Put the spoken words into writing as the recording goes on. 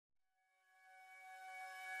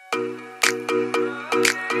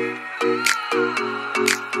This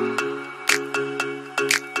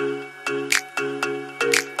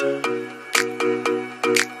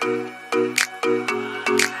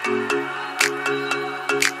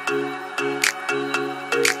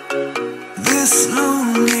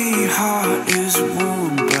lonely heart is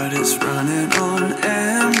warm, but it's running on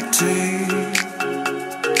empty.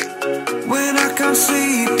 When I can't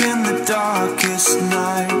sleep in the darkest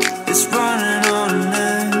night, it's running on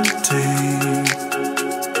empty.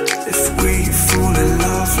 If we fall in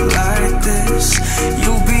love like this,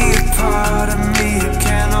 you'll be a part of me I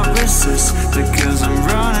cannot resist, because I'm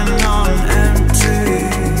running on empty.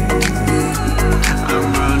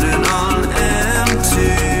 I'm running on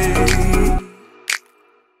empty.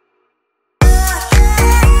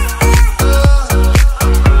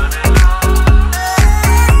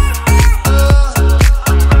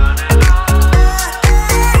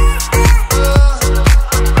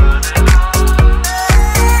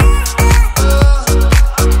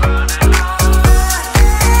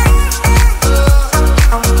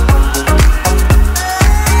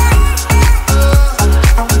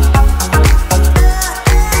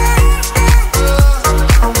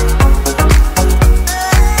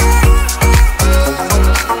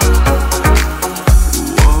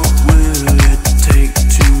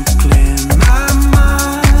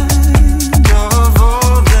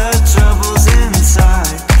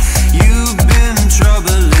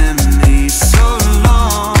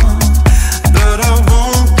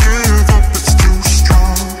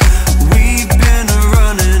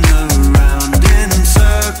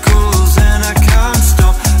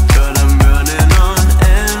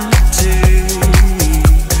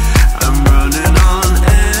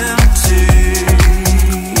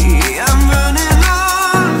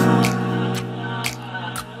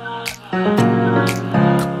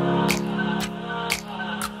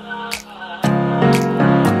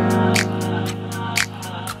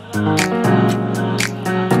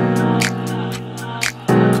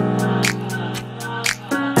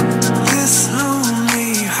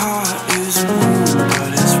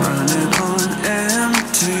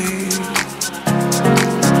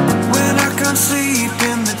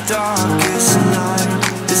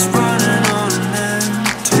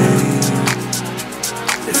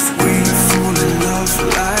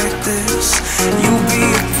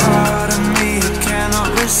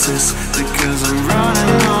 Because I'm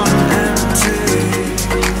running on empty.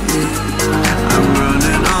 I'm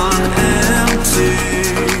running on empty.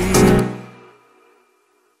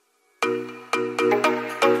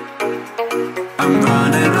 I'm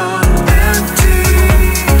running on